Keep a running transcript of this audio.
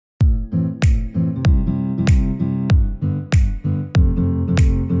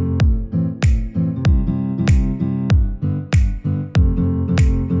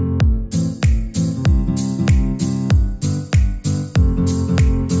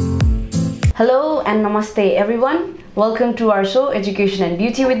Hello and namaste everyone. Welcome to our show Education and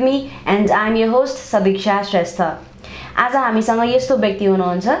Beauty with me, and I'm your host Sadiksha Shrestha. आज हामीसँग यस्तो व्यक्ति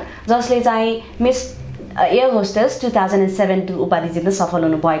हुनुहुन्छ जसले चाहिँ मिस Airhostess 2007 उपाधि जित्न सफल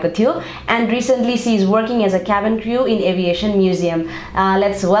हुनु भएको थियो, and recently she is working as a cabin crew in Aviation Museum.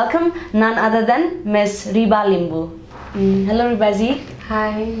 Let's welcome none other than Miss Riva Limbu. Hello Riva ji.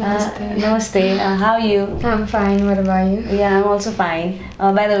 Hi, namaste. Namaste. How are you? I'm fine. What about you? Yeah, I'm also fine.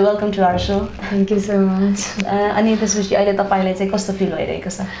 By the way, welcome to our show. Thank you so much. अनि त्यसपछि अहिले तपाईलाई चाहिँ कस्तो feel भइरहेको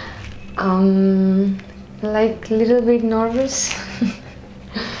छ? Like little bit nervous.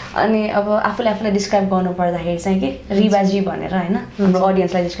 अनि अब आफूले डिस्क्राइब गर्नु पर्दाखेरि चाहिँ के रिभा जी भनेर हैन हाम्रो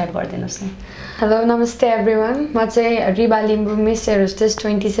ऑडियन्सलाई डिस्क्राइब गरिदिनुस् न. Hello, namaste everyone. म चाहिँ Riva Limbu Miss Airhostess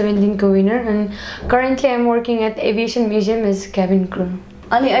 2017 को winner, and currently I'm working at Aviation Museum as cabin crew.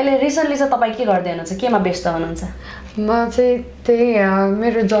 अनि अहिले रिसेन्टली चाहिँ तपाई के गर्दै हुनुहुन्छ? केमा व्यस्त हुनुहुन्छ? म चाहिँ त्यही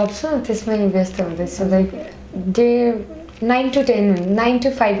मेरो जब छ त्यसमै व्यस्त हुँदैछु. लाइक डे 9 to 10 9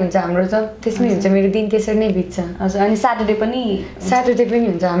 to 5 हुन्छ हाम्रो जब, त्यसमै हुन्छ मेरो दिन, त्यसरी नै बित्छ. हजुर. अनि सैटरडे पनि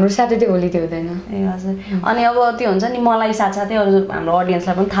हुन्छ हाम्रो, सैटरडे होलिडे हुँदैन. ए हजुर. अनि अब त्यो हुन्छ नि, मलाई साथसाथै अरु हाम्रो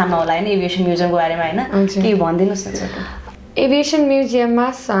ऑडियन्सलाई पनि थाहा नहोला हैन एभिएसन म्युजियमको बारेमा हैन, के भनिदिनुस् न सर. एभिएसन म्युजियममा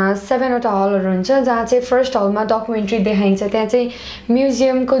 7 वटा हलहरु हुन्छ, जहाँ चाहिँ फर्स्ट हलमा डकुमेन्ट्री देखाइन्छ. त्यहाँ चाहिँ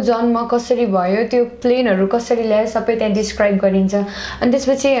म्युजियमको जन्म कसरी भयो, त्यो प्लेनहरु कसरी ल्यायो, सबै त्यहाँ डिस्क्राइब गरिन्छ. अनि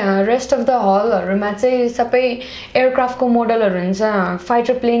त्यसपछि रेस्ट अफ द हलहरुमा चाहिँ सबै एयरक्राफ्टको मोडलहरु हुन्छ.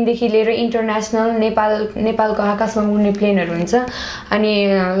 फाइटर प्लेन देखि लिएर इन्टरनेशनल नेपालको आकाशमा उड्ने प्लेनहरु हुन्छ. अनि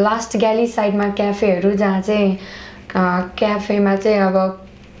लास्ट ग्याली साइडमा क्याफेहरु, जहाँ चाहिँ क्याफेमा चाहिँ अब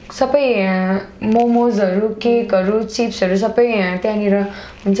सबै मोमोजहरु, केकहरु, चिप्सहरु सबै त्यहाँनिर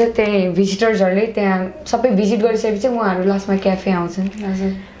हुन्छ. त्यही भिजिटर्सहरुले त्यहाँ सबै भिजिट गरिसकेपछि उहाँहरु लास्टमा क्याफे आउँछन्.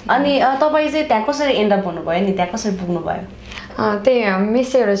 हजुर. अनि तपाई चाहिँ त्यहाँ कसरी एन्ड अप हुनु भयो नि, त्यहाँ कसरी पुग्नु भयो? त्यही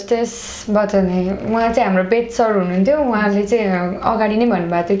मिस एयरहोस्टेसबाट नै. उहाँ चाहिँ हाम्रो पेट सर हुनुहुन्थ्यो. उहाँले चाहिँ अगाडि नै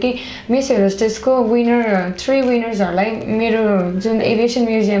भन्नुभएको थियो कि मिस एयरहोस्टेसको विनर 3 विनर्सहरुलाई मेरो जुन एभिएसन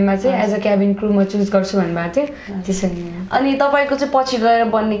म्युजियममा चाहिँ एज अ क्याबिन क्रू म चुज गर्छु भन्नुभएको थियो. त्यसरी. अनि तपाईको चाहिँ पछि गएर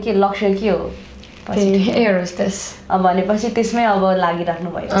बन्ने के लक्ष्य के हो? एयरहोस्टेस. अब भनेपछि त्यसमै अब लागिराख्नु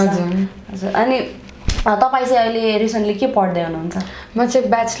भएको छ. हजुर. अनि तपाई चाहिँ अहिले रिसेन्टली के पढ्दै हुनुहुन्छ? म चाहिँ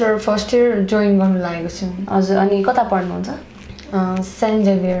ब्याचलर फर्स्ट इयर जोइन गर्न लागेको छु. हजुर. अनि कता पढ्नुहुन्छ? Saint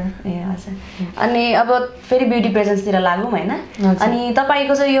Xavier. ए हजुर. अनि अब फेरि ब्युटी पेजेन्ट्सतिर लागौँ हैन. अनि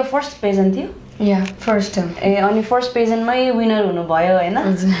तपाईको चाहिँ यो फर्स्ट पेजेन्ट थियो? या फर्स्ट टाइम. ए अनि फर्स्ट पेजेन्टमै विनर हुनु भयो हैन.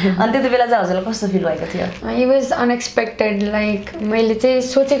 अनि त्यति बेला चाहिँ हजुरलाई कस्तो फिल भएको थियो? It was unexpected. लाइक मैले चाहिँ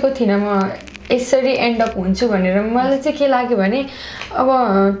सोचेको थिइनँ म यसरी एन्ड अप हुन्छु भनेर. मलाई चाहिँ के लाग्यो भने अब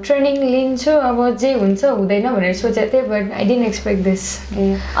ट्रेनिङ लिन्छु, अब जे हुन्छ हुँदैन भनेर सोचेको थिएँ, but I didn't expect this.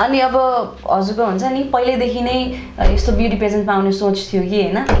 अनि अब हजुरको हुन्छ नि पहिल्यैदेखि नै यस्तो ब्युटी पेजेन्ट पाउने सोच थियो कि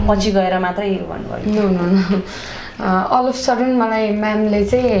हैन, पछि गएर मात्रै भन्नुभयो? नो अल अफ सडन मलाई म्यामले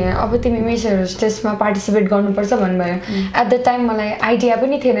चाहिँ अब तिमी मिस एयरहोस्टेसमा पार्टिसिपेट गर्नुपर्छ भन्नुभयो. एट द टाइम मलाई आइडिया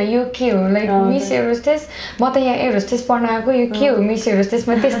पनि थिएन यो के हो. लाइक मिस एयरहोस्टेस, म त यहाँ एयरहोस्टेस पढ्न आएको, यो के हो मिस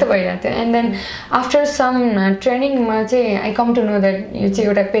एयरहोस्टेसमा, त्यस्तो भइरहेको थियो. एन्ड देन आफ्टर सम ट्रेनिङमा चाहिँ I come to know that यो चाहिँ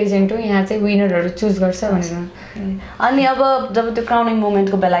एउटा पेजेन्ट हो, यहाँ चाहिँ विनरहरू चुज गर्छ भनेर. अनि अब जब त्यो क्राउनिङ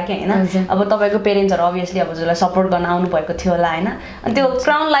मोमेन्टको बेला के हैन, अब तपाईको पेरेन्ट्सहरु अभियसली अब हजुरलाई सपोर्ट गर्न आउनु भएको थियो होला हैन. अनि त्यो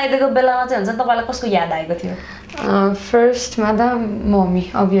क्राउन लगाइदिएको बेलामा चाहिँ हुन्छ तपाईलाई कसको याद आएको थियो? फर्स्टमा त मम्मी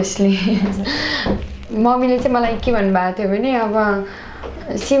अभियसली. मम्मीले चाहिँ मलाई के भन्नुभएको थियो भने अब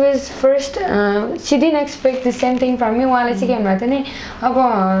she was first she didn't expect the same thing from me. उहाँले चाहिँ के भन्नुभएको थियो नि, अब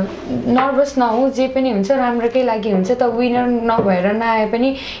नर्भस नहु, जे पनि हुन्छ राम्रोकै लागि हुन्छ, त विनर नभएर नआए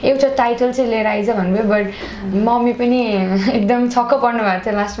पनि एउटा टाइटल चाहिँ लिएर आइज भन्नुभयो. बट मम्मी पनि एकदम छक्क पर्नु भएको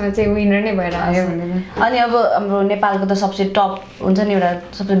थियो लास्टमा चाहिँ विनर नै भएर आयो भनेर. अनि अब हाम्रो नेपालको त सबसे टप हुन्छ नि, एउटा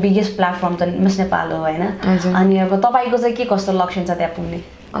सबसे बिगेस्ट प्लेटफर्म त मिस नेपाल हो हैन. अनि अब तपाईको चाहिँ के कस्तो लक्ष्य छ त्यहाँ पुग्ने?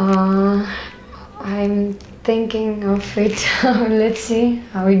 I'm thinking of it. Let's see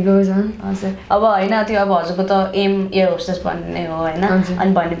how it goes on. हजुर. अब हैन त्यो अब हजुरको त एम एयर होस्टेस भन्ने हो हैन.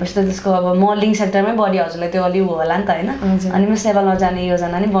 अनि भनेपछि त त्यसको अब मोडलिङ सेक्टरमै बढी हजुरलाई त्यो अलि होला नि त हैन. अनि मिस नेपालमा जाने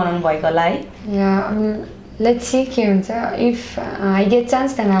योजना नि बनाउनु भएको होला है? या लेट्स सी के हुन्छ. If I get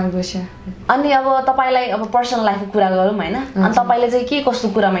chance then I will go sure. अनि अब तपाईलाई अब पर्सनल लाइफको कुरा गरौँ हैन. अनि तपाईले चाहिँ के कस्तो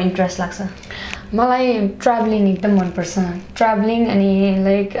कुरामा इन्ट्रेस्ट लाग्छ? मलाई ट्राभलिङ एकदम मनपर्छ ट्राभलिङ अनि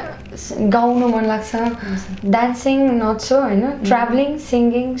लाइक गाउनु मन लाग्छ डान्सिङ नट सो होइन ट्राभलिङ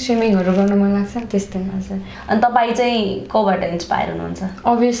सिङ्गिङ स्विमिङहरू गर्न मन लाग्छ त्यस्तै हजुर अनि तपाईँ चाहिँ कोबाट इन्सपायर हुनुहुन्छ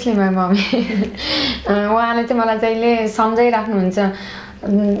अभियसली माई मम्मी उहाँले चाहिँ मलाई जहिले सम्झाइराख्नुहुन्छ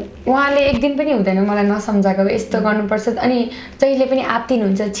उहाँले एक दिन पनि हुँदैन मलाई नसम्झाएको यस्तो गर्नुपर्छ अनि जहिले पनि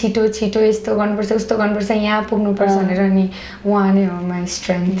आत्तिनुहुन्छ छिटो छिटो यस्तो गर्नुपर्छ उस्तो गर्नुपर्छ यहाँ पुग्नुपर्छ भनेर अनि उहाँ नै हो माई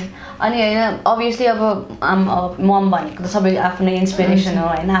स्ट्रेन्थ अनि होइन अभियसली अब मम भनेको त सबै आफ्नै इन्सपिरेसन हो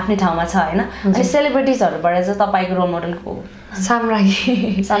होइन आफ्नै ठाउँमा छ होइन अनि सेलिब्रिटिजहरूबाट चाहिँ तपाईँको रोल मोडल को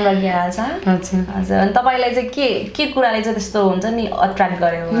साम्राज्ञी हाल्छ हजुर हजुर अनि तपाईँलाई चाहिँ के कुराले चाहिँ त्यस्तो हुन्छ नि अट्र्याक्ट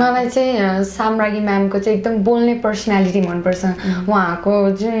गर्यो मलाई चाहिँ साम्राज्ञी म्यामको चाहिँ एकदम बोल्ने पर्सनालिटी मनपर्छ उहाँको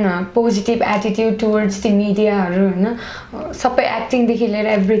जुन पोजिटिभ एटिट्युड टुवर्ड्स द मिडियाहरू होइन सबै एक्टिङदेखि लिएर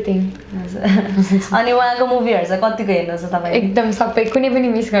एभ्रिथिङ अनि उहाँको मुभीहरू चाहिँ कतिको हेर्नुहुन्छ तपाईँ एकदम सबै कुनै पनि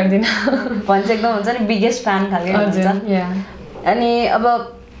मिस गर्दिनँ भन्छ एकदम हुन्छ नि बिगेस्ट फ्यान खालको हुन्छ अनि अब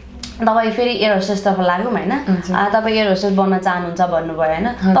तपाईँ फेरि एयर होस्टेस तर्फ लाग्यौँ होइन तपाईँ एयर होस्टेस बन्न चाहनुहुन्छ भन्नुभयो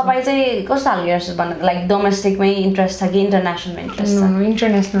होइन तपाईँ चाहिँ कस्तो खालको एयर होस्टेस बन्न लाइक डोमेस्टिकमै इन्ट्रेस्ट छ कि इन्टरनेसनलमा इन्ट्रेस्ट छ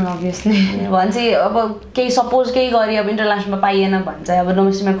इन्टरनेसनल अभियसली भने चाहिँ अब केही सपोज केही गरी अब इन्टरनेसनलमा पाइएन भने चाहिँ अब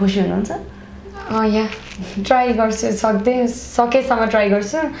डोमेस्टिकमा खुसी हुनुहुन्छ या ट्राई गर्छु सकेसम्म ट्राई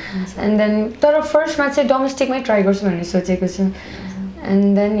गर्छु एन्ड देन तर फर्स्टमा चाहिँ डोमेस्टिकमै ट्राई गर्छु भन्ने सोचेको छु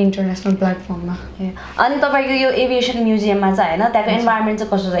एन्ड देन इन्टरनेसनल प्लेटफर्ममा अनि तपाईँको यो एभिएसन म्युजियममा चाहिँ होइन त्यहाँको इन्भाइरोमेन्ट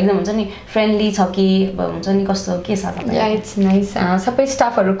चाहिँ कस्तो छ एकदम हुन्छ नि फ्रेन्डली छ कि हुन्छ नि कस्तो के छ या इट्स नाइस सबै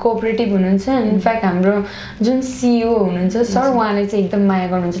स्टाफहरू कोअपरेटिभ हुनुहुन्छ इनफ्याक्ट हाम्रो जुन सिइओ हुनुहुन्छ सर उहाँले चाहिँ एकदम माया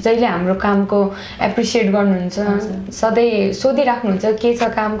गर्नुहुन्छ जहिले हाम्रो कामको एप्रिसिएट गर्नुहुन्छ सधैँ सोधिराख्नुहुन्छ के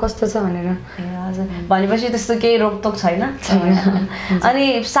छ काम कस्तो छ भनेर भनेपछि त्यस्तो केही रोकटोक छैन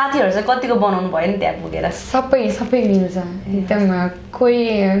अनि साथीहरू चाहिँ कतिको बनाउनु भयो नि त्यहाँ पुगेर सबै मिल्छ एकदम कोही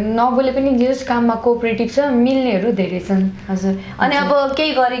नबोले पनि जस काममा कोअपरेटिभ छ मिल्नेहरू धेरै छन् हजुर अनि अब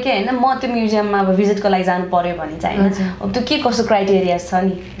केही गरे के होइन म त्यो म्युजियममा अब भिजिटको लागि जानु पर्यो भने चाहिँ होइन अब त्यो के कस्तो क्राइटेरिया छ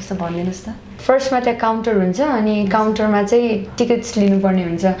नि यस्तो भनिदिनुहोस् त फर्स्टमा त्यहाँ काउन्टर हुन्छ अनि काउन्टरमा चाहिँ टिकट्स लिनुपर्ने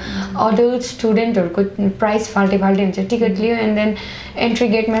हुन्छ अडल्ट स्टुडेन्टहरूको प्राइस फाल्टे हुन्छ ticket Leo and then entry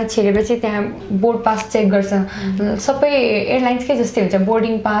गेटमा छिरेपछि त्यहाँ बोर्ड पास चेक गर्छ सबै एयरलाइन्सकै जस्तै हुन्छ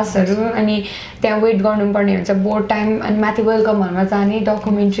बोर्डिङ पासहरू अनि त्यहाँ वेट गर्नुपर्ने हुन्छ बोर्ड टाइम अनि माथि वेलकम हलमा जाने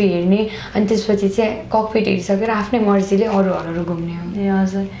डकुमेन्ट्री हेर्ने अनि त्यसपछि चाहिँ ककपिट हेरिसकेर आफ्नै मर्जीले अरू हलहरू घुम्ने हो ए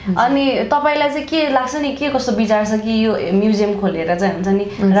हजुर अनि तपाईँलाई चाहिँ के लाग्छ नि के कस्तो विचार छ कि यो म्युजियम खोलेर चाहिँ हुन्छ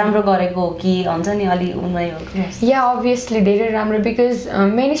नि राम्रो गरेको हो कि हुन्छ नि अलि उन्मै हो या अभियसली धेरै राम्रो बिकज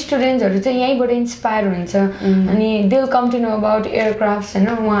मेनी स्टुडेन्ट्सहरू चाहिँ यहीँबाट इन्सपायर हुन्छ अनि they will come to know about aircrafts होइन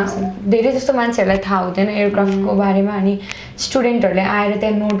उहाँ धेरै जस्तो मान्छेहरूलाई थाहा हुँदैन एयरक्राफ्टको बारेमा अनि स्टुडेन्टहरूले आएर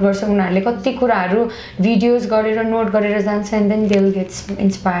त्यहाँ नोट गर्छ उनीहरूले कति कुराहरू भिडियोज गरेर नोट गरेर जान्छ and then they will get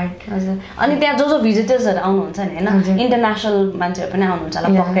inspired हजुर अनि त्यहाँ जो भिजिटर्सहरू आउनुहुन्छ नि होइन इन्टरनेसनल मान्छेहरू पनि आउनुहुन्छ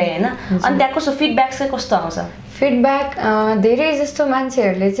होला पक्कै होइन अनि त्यहाँ कस्तो फिडब्याक चाहिँ कस्तो आउँछ फिडब्याक धेरै जस्तो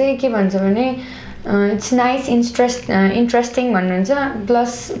मान्छेहरूले चाहिँ के भन्छ भने इट्स नाइस इन्ट्रेस्टिङ भन्नुहुन्छ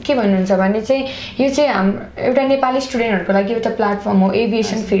प्लस के भन्नुहुन्छ भने चाहिँ यो चाहिँ हाम्रो एउटा नेपाली स्टुडेन्टहरूको लागि एउटा प्लेटफर्म हो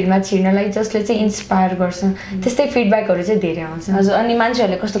एभिएसन फिल्डमा छिर्नलाई जसले चाहिँ इन्सपायर गर्छ त्यस्तै फिडब्याकहरू चाहिँ धेरै आउँछ हजुर अनि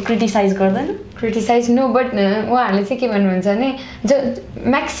मान्छेहरूले कस्तो क्रिटिसाइज गर्दैन क्रिटिसाइज नो बट उहाँहरूले चाहिँ के भन्नुहुन्छ भने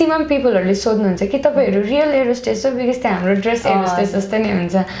म्याक्सिमम् पिपलहरूले सोध्नुहुन्छ कि तपाईँहरू रियल एयरहोस्टेस हो बिकज त्यहाँ हाम्रो ड्रेस एयरहोस्टेस जस्तै नै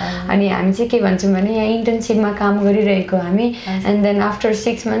हुन्छ अनि हामी चाहिँ के भन्छौँ भने यहाँ इन्टर्नसिपमा काम गरिरहेको हामी and then after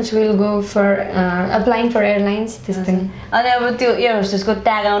 6 months will go for applying for airlines त्यस्तै अनि अब त्यो एयर होस्टेसको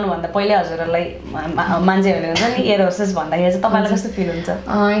ट्याग आउनुभन्दा पहिले हजुरहरूलाई मान्छेहरूले हुन्छ नि एयर होस्टेस भन्दाखेरि चाहिँ तपाईँलाई कस्तो फिल हुन्छ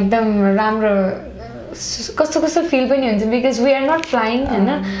एकदम राम्रो कस्तो फिल पनि हुन्छ because we are not flying होइन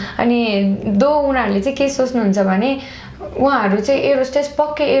अनि दो उनीहरूले चाहिँ के सोच्नुहुन्छ भने उहाँहरू चाहिँ एयर होस्टेस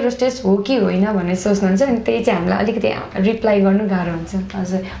पक्कै एयर होस्टेस हो कि होइन भनेर सोच्नुहुन्छ अनि त्यही चाहिँ हामीलाई अलिकति रिप्लाई गर्नु गाह्रो हुन्छ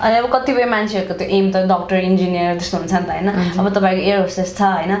हजुर अनि अब कतिपय मान्छेहरूको त्यो एम त डक्टर इन्जिनियर त्यस्तो हुन्छ नि त होइन अब तपाईँको एयर होस्टेस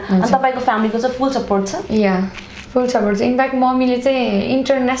छ होइन अनि तपाईँको फ्यामिलीको चाहिँ फुल सपोर्ट छ या फुल सपोर्ट छ इनफ्याक्ट मम्मीले चाहिँ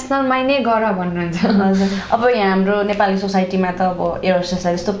इन्टरनेसनलमा नै गर भन्नुहुन्छ हजुर अब यहाँ हाम्रो नेपाली सोसाइटीमा त अब एयर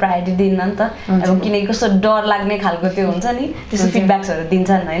होस्टेसलाई त्यस्तो प्रायोरिटी दिन्न नि त अब किनकि कस्तो डर लाग्ने खालको त्यो हुन्छ नि त्यस्तो फिडब्याक्सहरू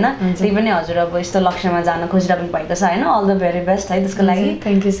दिन्छन् होइन त्यही पनि हजुर अब यस्तो लक्ष्यमा जान खोजिरहनु भएको छ होइन अल द भेरी बेस्ट है त्यसको लागि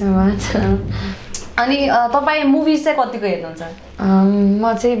थ्याङ्क यू सो मच अनि तपाईँ मुभिज चाहिँ कतिको हेर्नुहुन्छ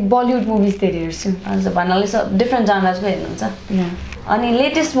म चाहिँ बलिउड मुभिज धेरै हेर्छु हजुर भन्नाले डिफ्रेन्ट जानर्सको हेर्नुहुन्छ अनि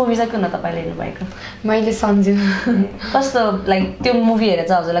लेटेस्ट मुभी चाहिँ कुन तपाईँले हेर्नुभएको मैले सम्झेँ कस्तो लाइक त्यो मुभी हेरेर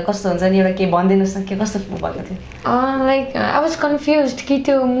चाहिँ हजुरलाई कस्तो हुन्छ नि एउटा केही भनिदिनुहोस् न के कस्तो भएको थियो लाइक आई वाज कन्फ्युज कि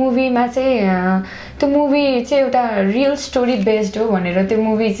त्यो मुभीमा चाहिँ त्यो मुभी चाहिँ एउटा रियल स्टोरी बेस्ड हो भनेर त्यो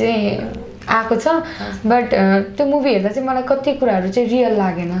मुभी चाहिँ आएको छ बट त्यो मुभी हेर्दा चाहिँ मलाई कति कुराहरू चाहिँ रियल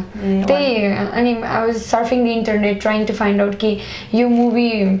लागेन त्यही अनि I was surfing the internet trying to find out कि यो मुभी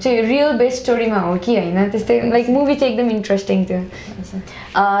चाहिँ रियल बेस्ड स्टोरीमा हो कि होइन त्यस्तै लाइक मुभी चाहिँ एकदम इन्ट्रेस्टिङ थियो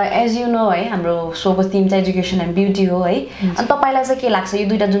एज यु नो है हाम्रो सोको थिम चाहिँ एजुकेसन एन्ड ब्युटी हो है अनि तपाईँलाई चाहिँ के लाग्छ यो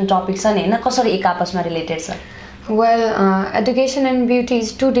दुईवटा जुन टपिक छ नि होइन कसरी एक आपसमा रिलेटेड छ Well, education and beauty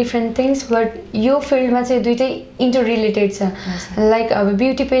is two different things, but यो फिल्डमा चाहिँ दुइटै इन्टररिलेटेड छ लाइक अब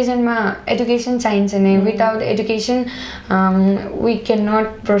ब्युटी पेजेन्टमा एडुकेसन चाहिन्छ नै without education we can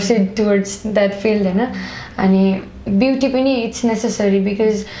not processed towards that field होइन अनि ब्युटी पनि इट्स नेसेसरी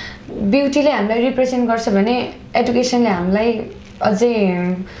बिकज ब्युटीले हामीलाई रिप्रेजेन्ट गर्छ भने एडुकेसनले हामीलाई अझै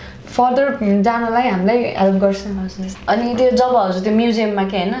फर्दर जानलाई हामीलाई हेल्प गर्छ अनि त्यो जब हजुर त्यो म्युजियममा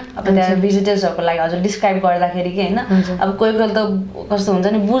के होइन अब त्यहाँ भिजिटर्सहरूको लागि हजुर डिस्क्राइब गर्दाखेरि के होइन अब कोही कोही त कस्तो हुन्छ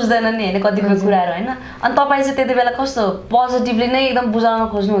नि बुझ्दैन नि होइन कतिपय कुराहरू होइन अनि तपाईँ चाहिँ त्यति बेला कस्तो पोजिटिभली नै एकदम बुझाउन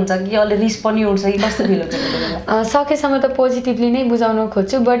खोज्नुहुन्छ कि अलि रिस पनि उठ्छ कि कस्तो फिल हुन्छ त्यति बेला सकेसम्म त पोजिटिभली नै बुझाउन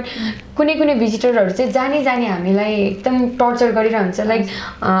खोज्छु बट कुनै कुनै भिजिटरहरू चाहिँ जानी जानी हामीलाई एकदम टर्चर गरिरहन्छ लाइक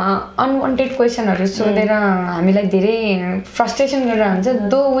अनवान्टेड क्वेसनहरू सोधेर हामीलाई धेरै फ्रस्ट्रेसन गरेर हुन्छ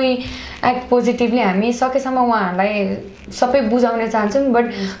दो वी एक्ट पोजिटिभली हामी सकेसम्म उहाँहरूलाई सबै बुझाउन चाहन्छौँ बट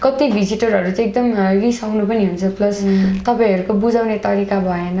कति भिजिटरहरू चाहिँ एकदम रिसाउनु पनि हुन्छ प्लस तपाईँहरूको बुझाउने तरिका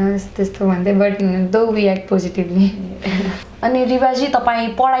भएन त्यस्तो भन्दै बट दो वी एक्ट पोजिटिभली अनि रिवाजी तपाईँ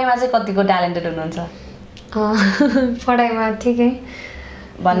पढाइमा चाहिँ कतिको ट्यालेन्टेड हुनुहुन्छ पढाइमा ठिकै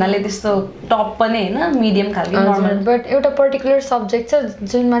भन्नाले त्यस्तो टप पनि होइन मिडियम खालको नर्मल बट एउटा पर्टिकुलर सब्जेक्ट छ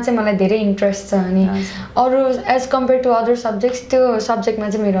जुनमा चाहिँ मलाई धेरै इन्ट्रेस्ट छ अनि अरू as compare to other subjects त्यो सब्जेक्टमा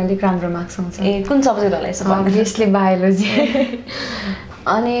चाहिँ मेरो अलिक राम्रो मार्क्स आउँछ ए कुन सब्जेक्ट होला यसो अभियसली बायोलोजी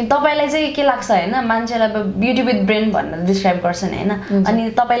अनि तपाईँलाई चाहिँ के लाग्छ होइन मान्छेलाई अब ब्युटी विथ ब्रेन भनेर डिस्क्राइब गर्छ नि होइन अनि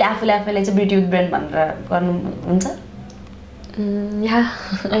तपाईँले आफूलाई चाहिँ ब्युटी विथ ब्रेन भनेर गर्नुहुन्छ या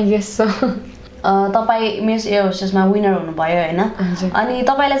आई गेस सो तपाईँ मिस एयर होस्टेसमा विनर हुनुभयो होइन अनि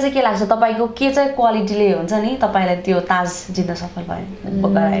तपाईँलाई चाहिँ के लाग्छ तपाईँको के चाहिँ क्वालिटीले हुन्छ नि तपाईँलाई त्यो ताज जित्न सफल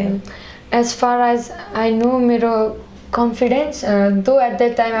भयो as far as I know मेरो कन्फिडेन्स दो at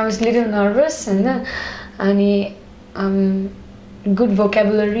that time I was little nervous होइन अनि good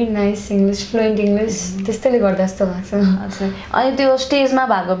vocabulary nice English fluent English त्यस्तैले गर्दा जस्तो लाग्छ अनि त्यो स्टेजमा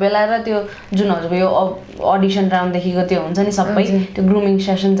भएको बेला र त्यो जुन हजुरको यो अडिसन राउन्डदेखिको त्यो हुन्छ नि सबै त्यो ग्रुमिङ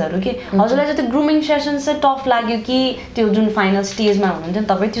सेसन्सहरू के हजुरलाई चाहिँ त्यो ग्रुमिङ सेसन्स चाहिँ टफ लाग्यो कि त्यो जुन फाइनल स्टेजमा हुनुहुन्छ नि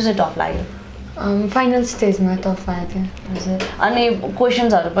तपाईँ त्यो चाहिँ टफ लाग्यो फाइनल स्टेजमा टफ आयो थियो हजुर अनि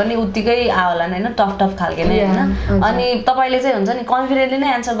क्वेसन्सहरू पनि उत्तिकै आयो होला नि होइन टफ टफ खालके नै होइन अनि तपाईँले चाहिँ हुन्छ नि कन्फिडेन्टली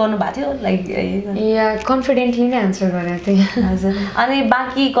नै एन्सर गर्नुभएको थियो लाइक या कन्फिडेन्टली नै एन्सर गरेको थिएँ हजुर अनि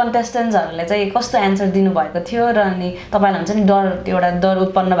बाँकी कन्टेस्टेन्ट्सहरूले चाहिँ कस्तो एन्सर दिनुभएको थियो र अनि तपाईँलाई हुन्छ नि डर एउटा डर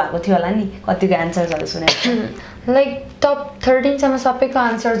उत्पन्न भएको थियो होला नि कतिको एन्सर्सहरू सुनेर लाइक टप 13सम्म सबैको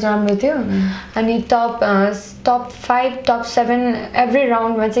आन्सर्स राम्रो थियो अनि टप 5 टप 7 एभ्री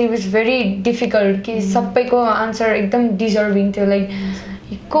राउन्डमा चाहिँ इट वाज भेरी डिफिकल्ट कि सबैको आन्सर एकदम डिजर्भिङ थियो लाइक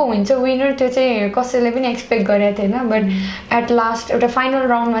को हुन्छ विनर त्यो चाहिँ कसैले पनि एक्सपेक्ट गरेको थिएन बट एट लास्ट एउटा फाइनल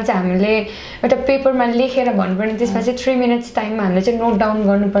राउन्डमा चाहिँ हामीले एउटा पेपरमा लेखेर भन्नुपर्ने त्यसमा चाहिँ 3 मिनट्स टाइममा हामीले चाहिँ नोट डाउन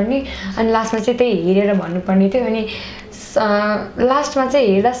गर्नुपर्ने अनि लास्टमा चाहिँ त्यही हेरेर भन्नुपर्ने थियो अनि लास्टमा चाहिँ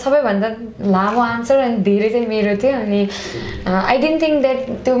हेर्दा सबैभन्दा लामो आन्सर अनि धेरै चाहिँ मेरो थियो अनि आई डिन्ट थिङ्क द्याट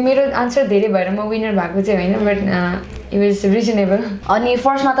त्यो मेरो आन्सर धेरै भएर म विनर भएको चाहिँ होइन बट इट वाज रिजनेबल अनि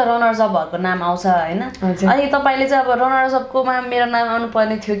फर्स्टमा त रनर्स अपहरूको नाम आउँछ होइन अनि तपाईँले चाहिँ अब रनर्स अपकोमा मेरो नाम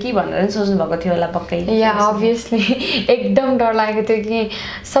आउनुपर्ने थियो कि भनेर सोच्नु भएको थियो होला पक्कै या अभियसली एकदम डर लागेको थियो कि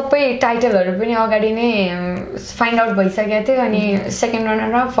सबै टाइटलहरू पनि अगाडि नै फाइन्ड आउट भइसकेको थियो अनि second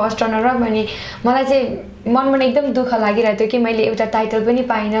runner up first runner up अनि मलाई चाहिँ मनमा एकदम दुःख लागिरहेको थियो कि मैले एउटा टाइटल पनि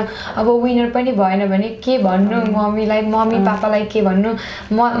पाइनँ अब विनर पनि भएन भने के भन्नु मम्मी पापालाई के भन्नु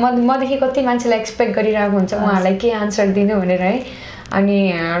मदेखि कति मान्छेलाई एक्सपेक्ट गरिरहेको हुन्छ उहाँहरूलाई के आन्सर दिनु भनेर है अनि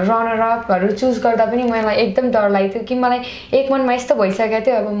रनर अपहरू चुज गर्दा पनि मलाई एकदम डर लागेको थियो कि मलाई एक मनमा यस्तो भइसकेको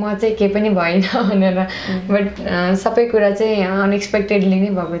थियो अब म चाहिँ के पनि भइनँ भनेर बट सबै कुरा चाहिँ अनएक्सपेक्टेडली नै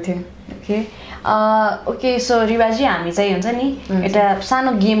भएको थियो ओके सो रिवाजी हामी चाहिँ हुन्छ नि एउटा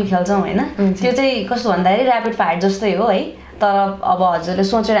सानो गेम खेल्छौँ होइन त्यो चाहिँ कस्तो भन्दाखेरि ऱ्यापिड फायर जस्तै हो है तर अब हजुरले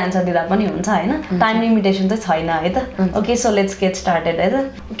सोचेर एन्सर दिँदा पनि हुन्छ होइन टाइम लिमिटेसन चाहिँ छैन है त okay so let's get started है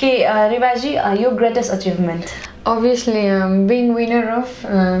त ओके रिवाजी यो greatest achievement obviously being winner of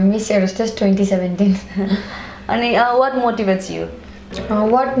Miss Airhostess 2017 अनि what motivates you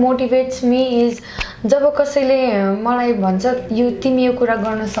what motivates me is जब कसैले मलाई भन्छ यो तिमी यो कुरा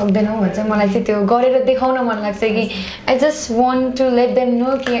गर्न सक्दैनौ भन्छ मलाई चाहिँ त्यो गरेर देखाउन मन लाग्छ कि I just want to let them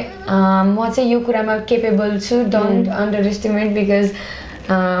know कि म चाहिँ यो कुरामा केपेबल छु डोन्ट अन्डर एस्टिमेट बिकज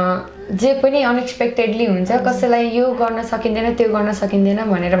जे पनि अनएक्सपेक्टेडली हुन्छ कसैलाई यो गर्न सकिँदैन त्यो गर्न सकिँदैन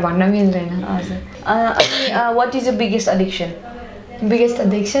भनेर भन्न मिल्दैन हजुर अनि what is your biggest addiction biggest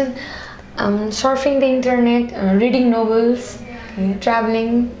addiction surfing the internet reading novels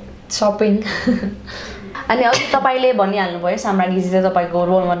traveling shopping अनि अघि तपाईले भनिहाल्नु भयो साम्राज्ञी चाहिँ तपाईको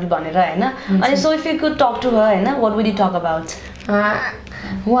रोल मोडल भनेर हैन अनि so if you could talk to her हैन what would you talk about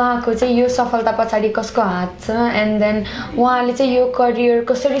उहाँको चाहिँ यो सफलता पछाडि कसको हात छ एन्ड देन उहाँले चाहिँ यो करियर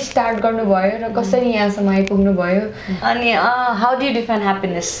कसरी स्टार्ट गर्नुभयो र कसरी यहाँसम्म आइपुग्नु भयो अनि how do you define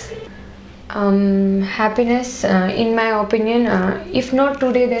ह्याप्पीनेस happiness in my opinion if not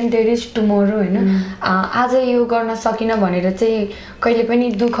today then there is tomorrow हैन आज यो गर्न सकिन भनेर चाहिँ कहिले पनि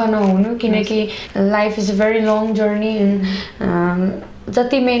दुःख नहुनु किनकि life is a very long journey and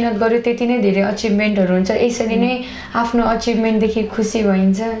जति मेहनत गर्यो त्यति नै धेरै अचिभमेन्टहरु हुन्छ यसरी नै आफ्नो अचिभमेन्ट देखि खुसी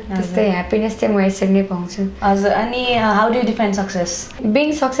भइन्छ त्यस्तै ह्याप्पीनेस चाहिँ म यसरी नै पाउँछु हजुर अनि how do you define success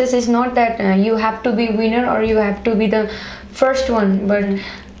being success is not that you have to be winner or you have to be the first one but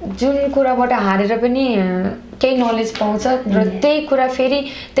जुन कुराबाट हारेर पनि केही नलेज पाउँछ र त्यही कुरा फेरि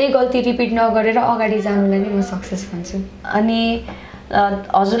त्यही गल्ती रिपिट नगरेर अगाडि जानुलाई नै म सक्सेस भन्छु अनि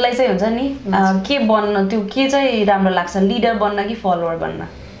हजुरलाई चाहिँ हुन्छ नि के बन्न त्यो के चाहिँ राम्रो लाग्छ लिडर बन्न कि फलोवर बन्न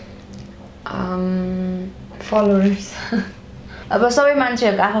फलोवर्स अब सबै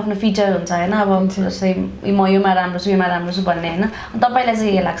मान्छेहरुको आफ्नो फिचर हुन्छ हैन अब जस्तै म योमा राम्रो छु योमा राम्रो छु भन्ने हैन तपाईलाई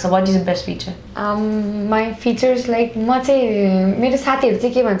चाहिँ के लाग्छ what is the best feature my features like म चाहिँ मेरो साथीहरु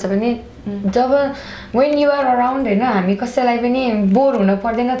चाहिँ के भन्छ भने जब when you are around हैन हामी कसैलाई पनि बोर हुन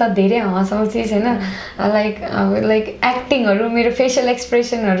पर्दैन त धेरै हँसाउँछिस हैन लाइक एक्टिङहरु मेरो फेशियल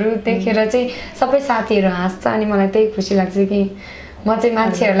एक्सप्रेसनहरु देखेर चाहिँ सबै साथीहरु हाँस्छ अनि मलाई त्यही खुसी लाग्छ कि म चाहिँ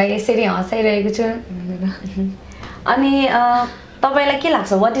मान्छेहरुलाई यसरी हँसाइरहेको छु अनि तपाईलाई के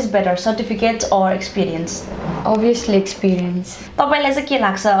लाग्छ what is better certificate or experience obviously experience तपाईलाई चाहिँ के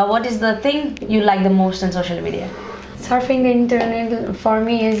लाग्छ what is the thing you like the most in social media surfing the internet for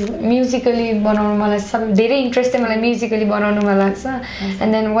me is musically बनाउनु मलाई सब धेरै इन्ट्रेस्ट चाहिँ मलाई म्युजिकली बनाउनुमा लाग्छ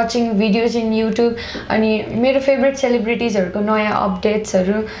and then watching videos in YouTube अनि मेरो फेभरेट सेलिब्रिटीजहरुको नयाँ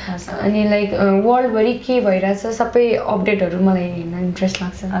अपडेट्सहरु अनि लाइक वर्ल्ड भरि के भइराछ सबै अपडेटहरु मलाई हेर्न इन्ट्रेस्ट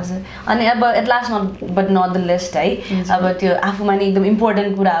लाग्छ हजुर अनि अब at last not but not the list है अब त्यो आफुमा नि एकदम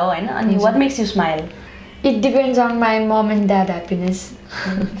इम्पोर्टेन्ट कुरा हो हैन अनि what makes you smile It depends on my mom and dad happiness.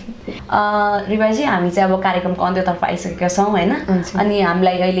 रिवाजी हामी चाहिँ अब कार्यक्रमको अन्त्यतर्फ आइसकेका छौं हैन अनि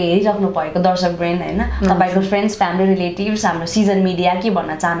हामीलाई अहिले हेरिराख्नु भएको दर्शकवृन्द हैन तपाईको फ्रेन्ड्स फ्यामिली रिलेटिभ्स हाम्रो सिजन मिडिया के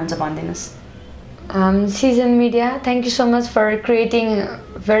भन्न चाहनुहुन्छ भन्दिनुस् Season Media, thank you so much for creating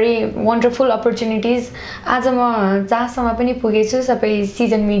very wonderful opportunities. आज म जहाँसम्म पनि पुगेछु सबै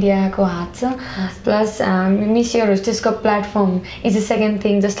Season Media को हात छ प्लस Miss Airhostess को platform is a second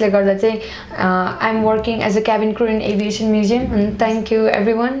thing जसले गर्दा चाहिँ I am working as a cabin crew in aviation museum and thank you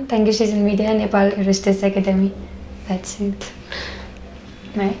everyone thank you Season Media Nepal air hostess academy that's it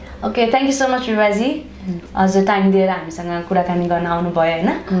okay thank you so much रिवाजी हजुर time दिएर हामीसँग कुराकानी गर्न आउनु भयो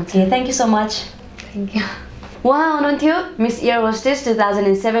हैन okay thank you so much thank you उहाँ हुनुहुन्थ्यो मिस एयरहोस्टेस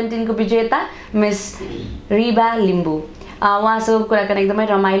 2017 को विजेता मिस रिभा लिम्बू उहाँसँग कुराकानी एकदमै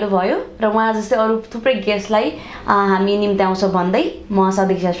रमाइलो भयो र उहाँ जस्तै अरू थुप्रै गेस्टलाई हामी निम्त्याउँछौँ भन्दै म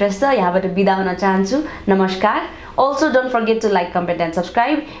सदीक्षा श्रेष्ठ यहाँबाट बिदा हुन चाहन्छु नमस्कार also don't forget to like comment and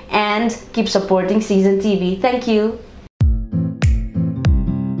subscribe and keep supporting Season TV thank you